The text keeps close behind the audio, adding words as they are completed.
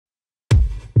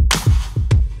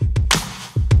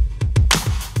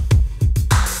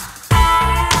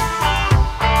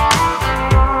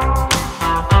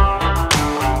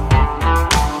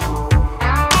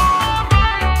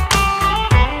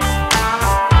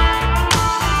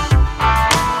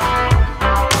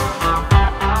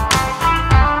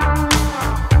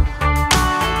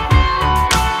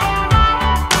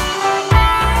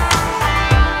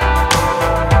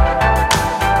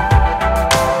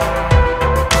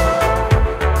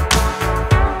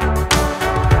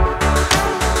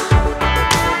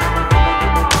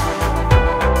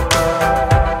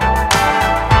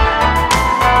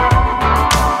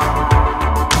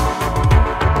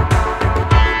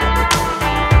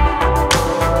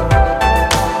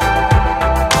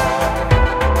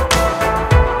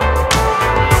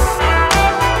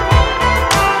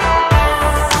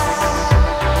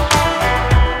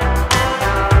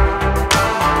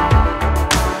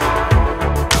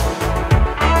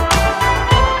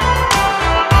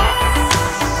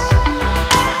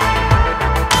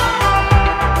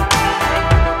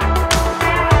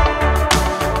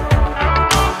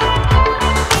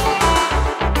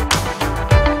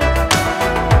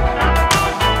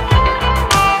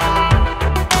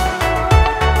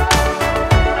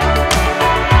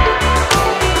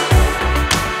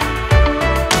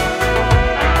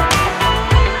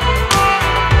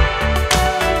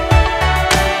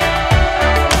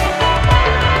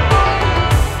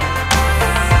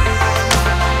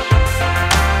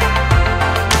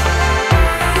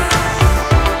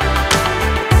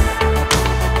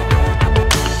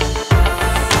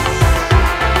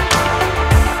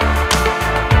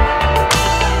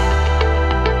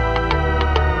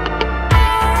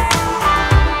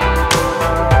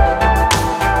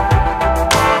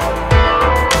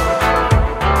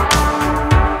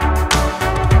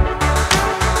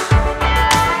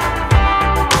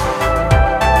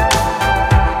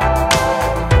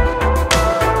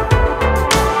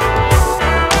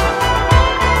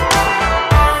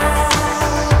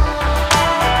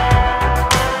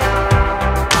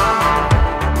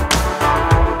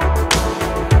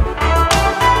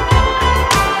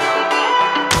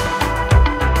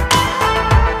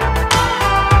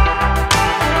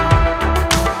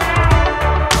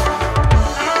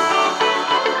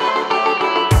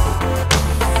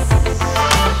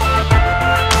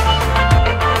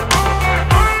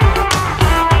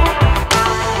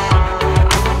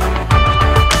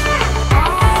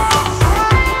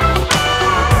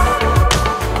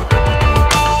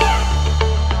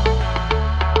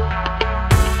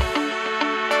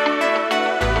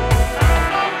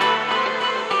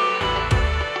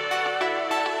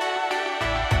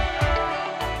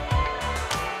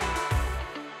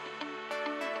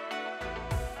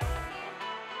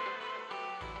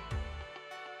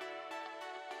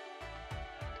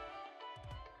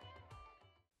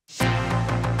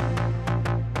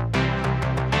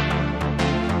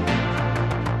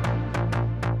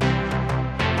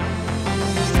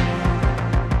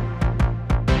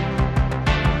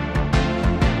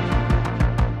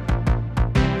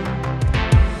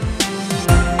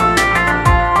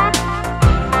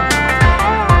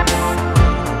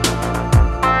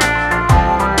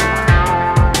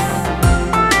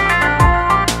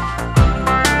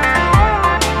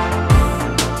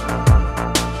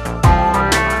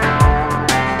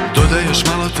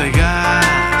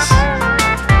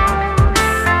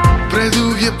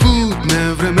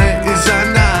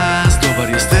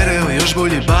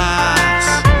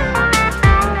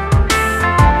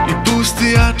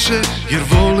više jer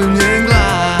volim njen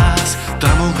glas.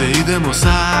 Tamo gde idemo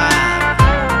sad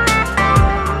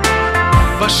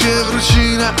baš je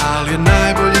vrućina, ali je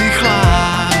najbolji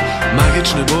hlad.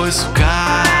 Magične boje su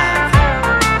kad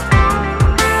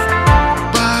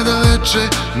pada veče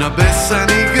na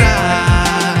besani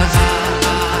grad.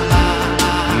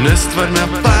 Nestvarna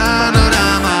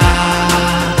panorama,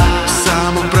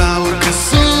 samo pravo ka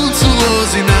suncu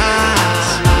vozi nas.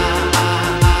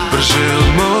 Brže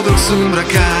od modrog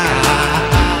sumraka,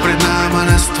 pred nama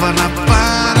nestvarna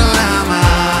panorama.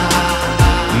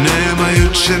 Nema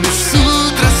juče ni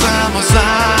sutra, samo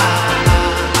sad.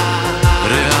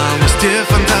 Realnost je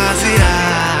fantazija.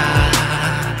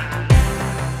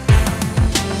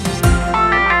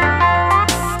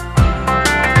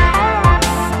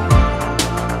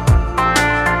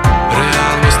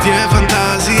 Realnost je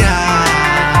fantazija.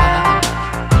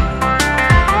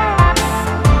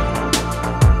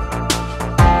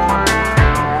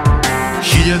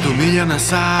 Hiljadu milja na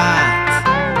sat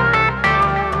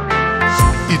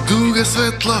i duga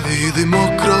svetla vidimo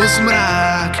kroz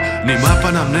mrak. Ni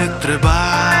mapa nam ne treba,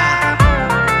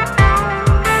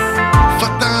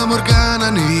 fata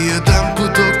morgana, ni jedan put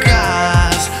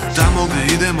dokaz. Tamo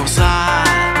gde idemo sad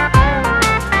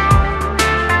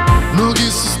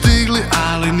mnogi su stigli,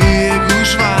 ali nije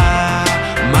gužva.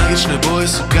 Magične boje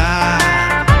su kad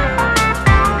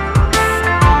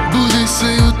budi se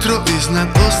jutro iznad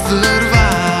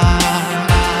ostrva.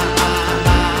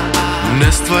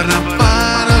 Nestvarna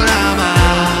panorama,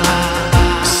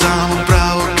 samo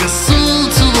pravo ka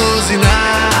suncu vozi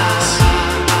nas.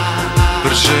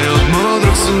 Brže od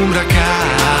modrog sumraka,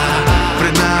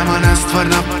 pred nama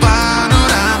nestvarna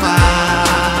panorama.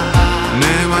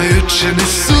 Nema juče ni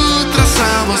sutra,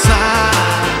 samo sad.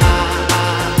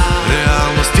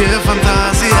 Realnost je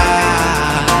fantazija.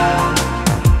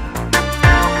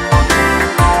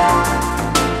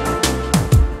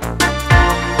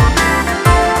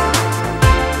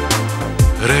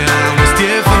 Realnost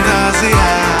je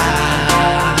fantazija.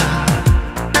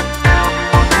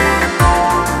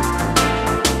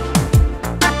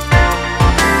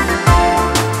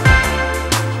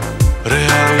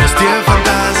 Realnost je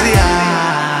fantazija.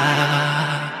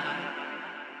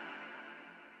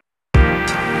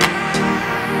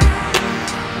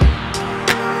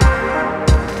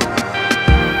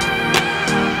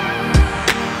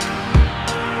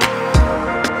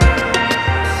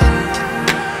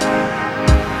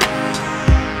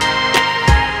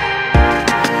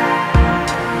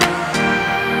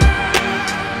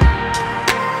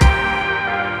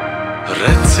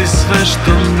 Reci sve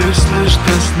što misliš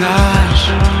da znaš,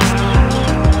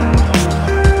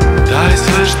 daj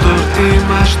sve što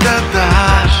imaš da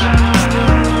daš.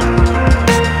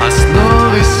 A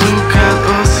snovi su kad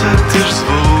osjetiš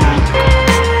zvuk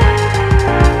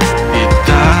i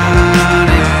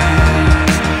dani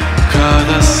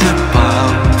kada se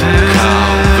pamte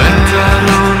kao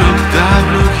vetar onog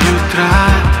davnog jutra.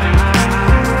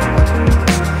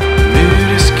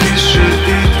 Miris kiše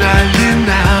i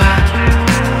daljina,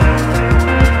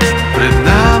 pred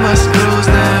nama skroz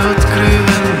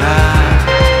neotkrivena.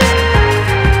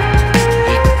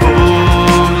 I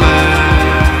pogled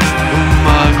u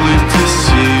magli ti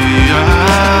sija.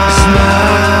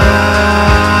 Znam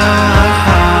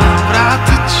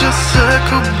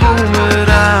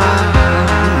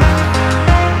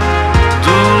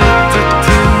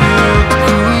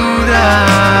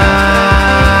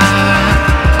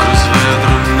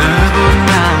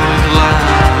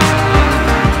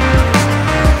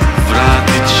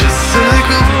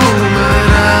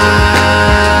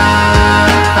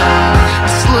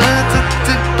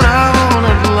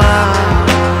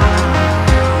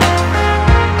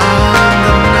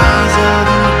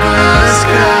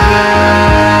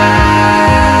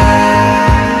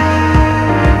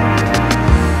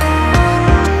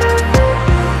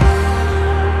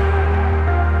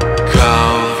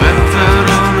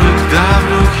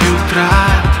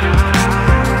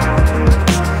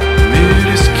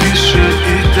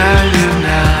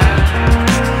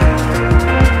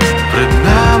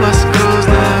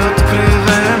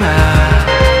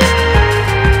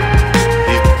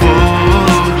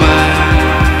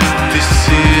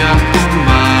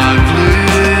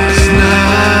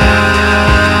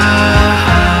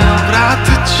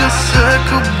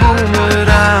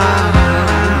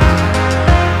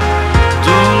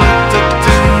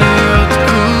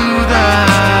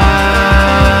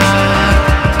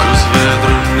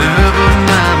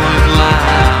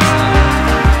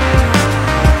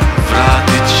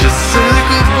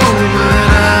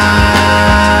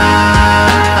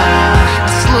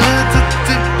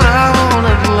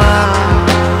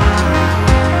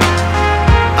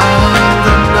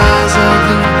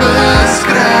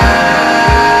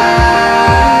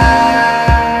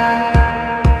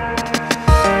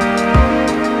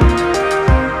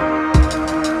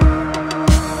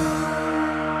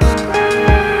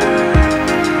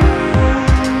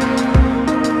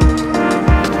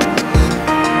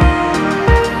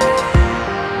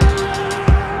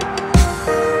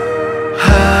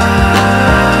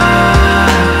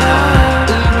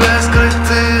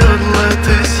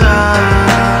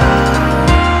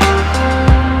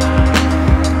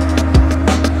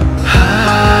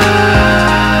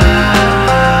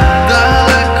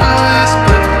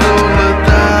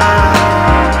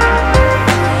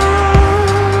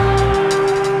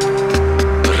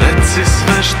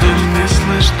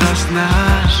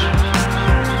znaš.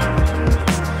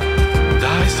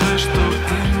 Daj sve što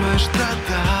imaš da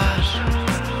daš,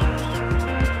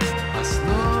 a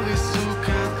snovi su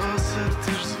kad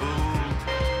osjetiš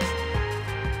zvuk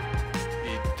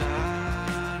i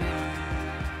dani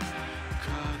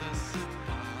kada se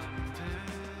pamte.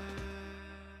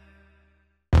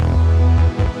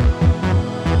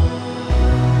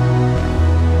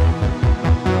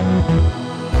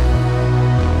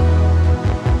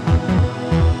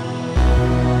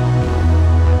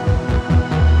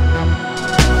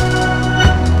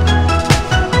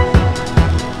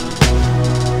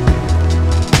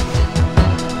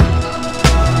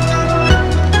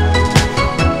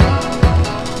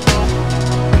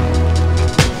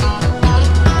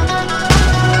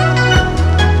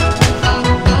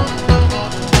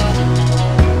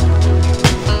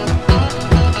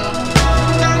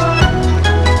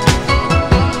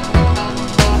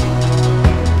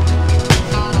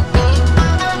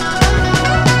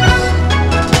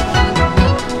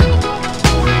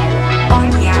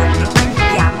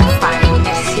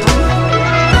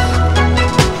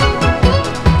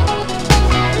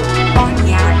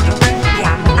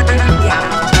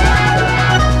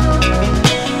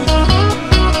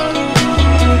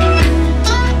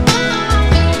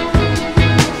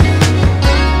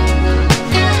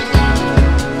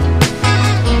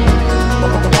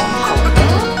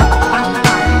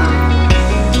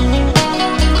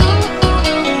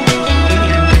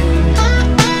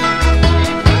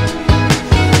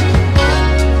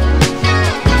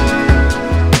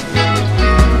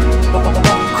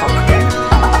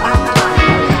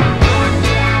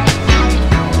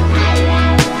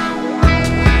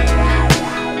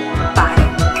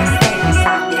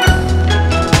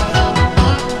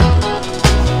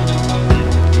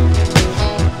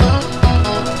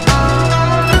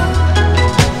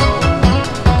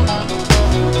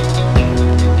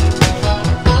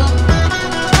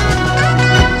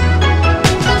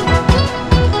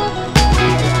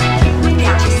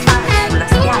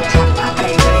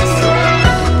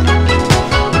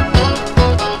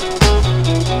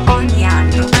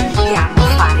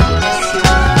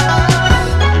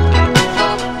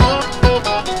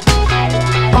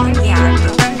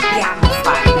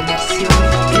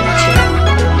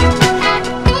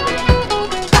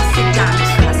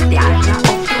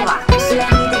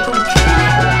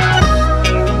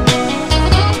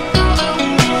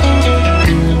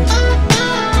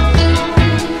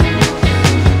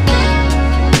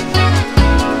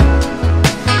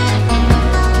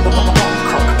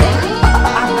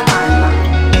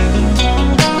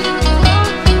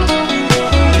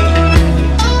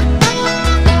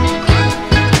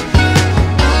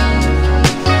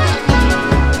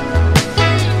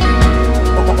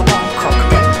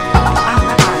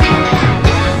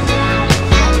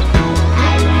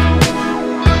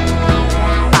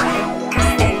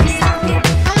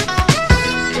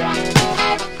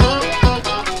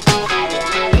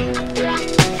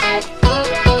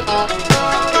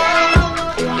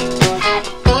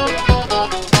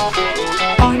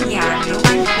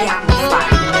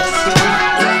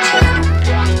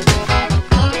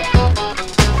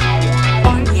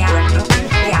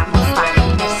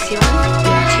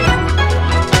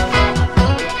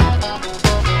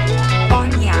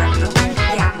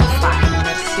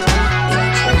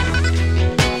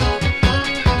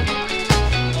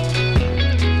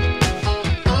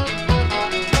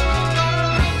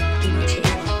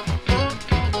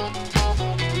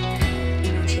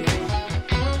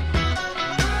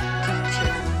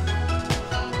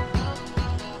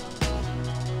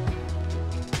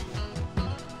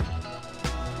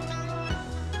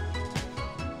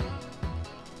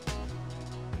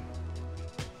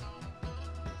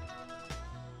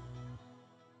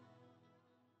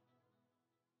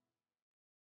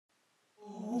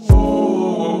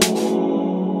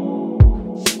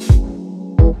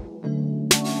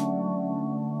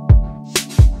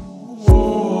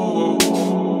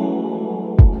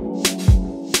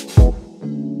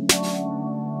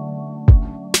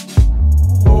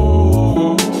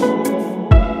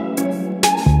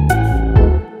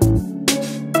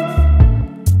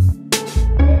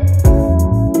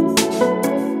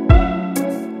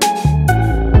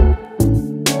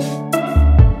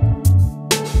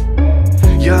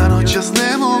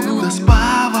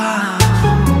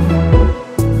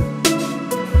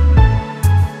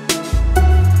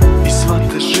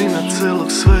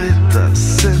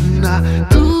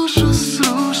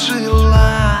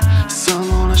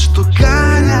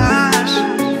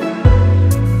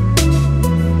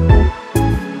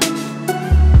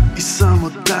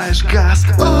 daješ gas,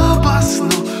 opasno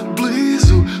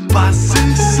blizu.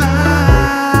 Pazi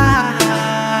sad,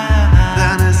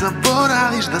 da ne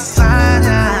zaboraviš da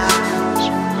sanjaš.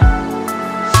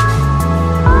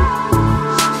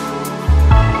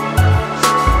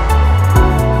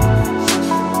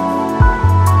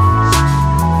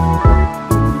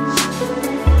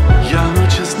 Ja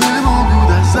noćas ne mogu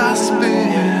da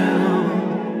zaspijem,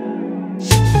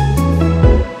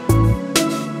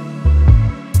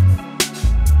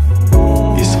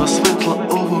 i sva svetla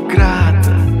ovog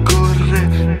grada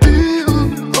gore ti u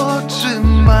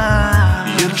očima.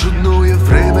 Jer čudno je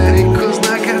vreme i ko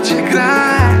zna kad će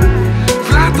kraj.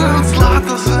 Vrata od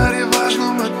zlata, zar je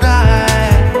važno ma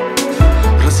daj.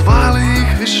 Razvali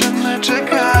ih, više ne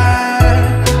čekaj.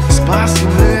 Spasi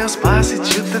me, ja spasit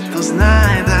ću te, to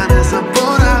znaj. Da ne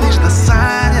zaboraviš da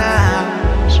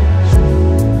sanjaš.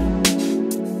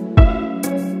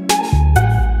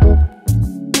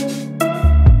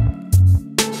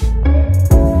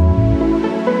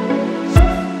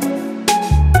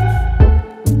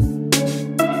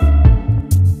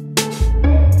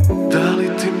 Da li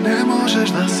ti ne možeš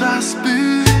da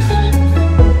zaspiš?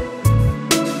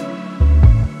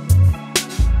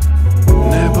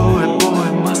 Nebo je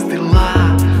boje mastila,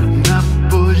 na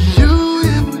polju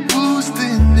je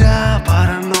pustinja,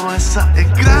 paranoja sa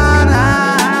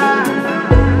ekrana.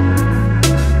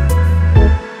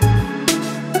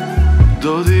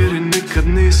 Dodiri nikad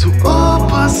nisu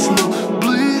opasno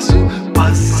blizu,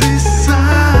 pazi sad.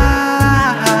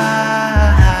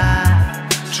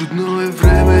 Čudno je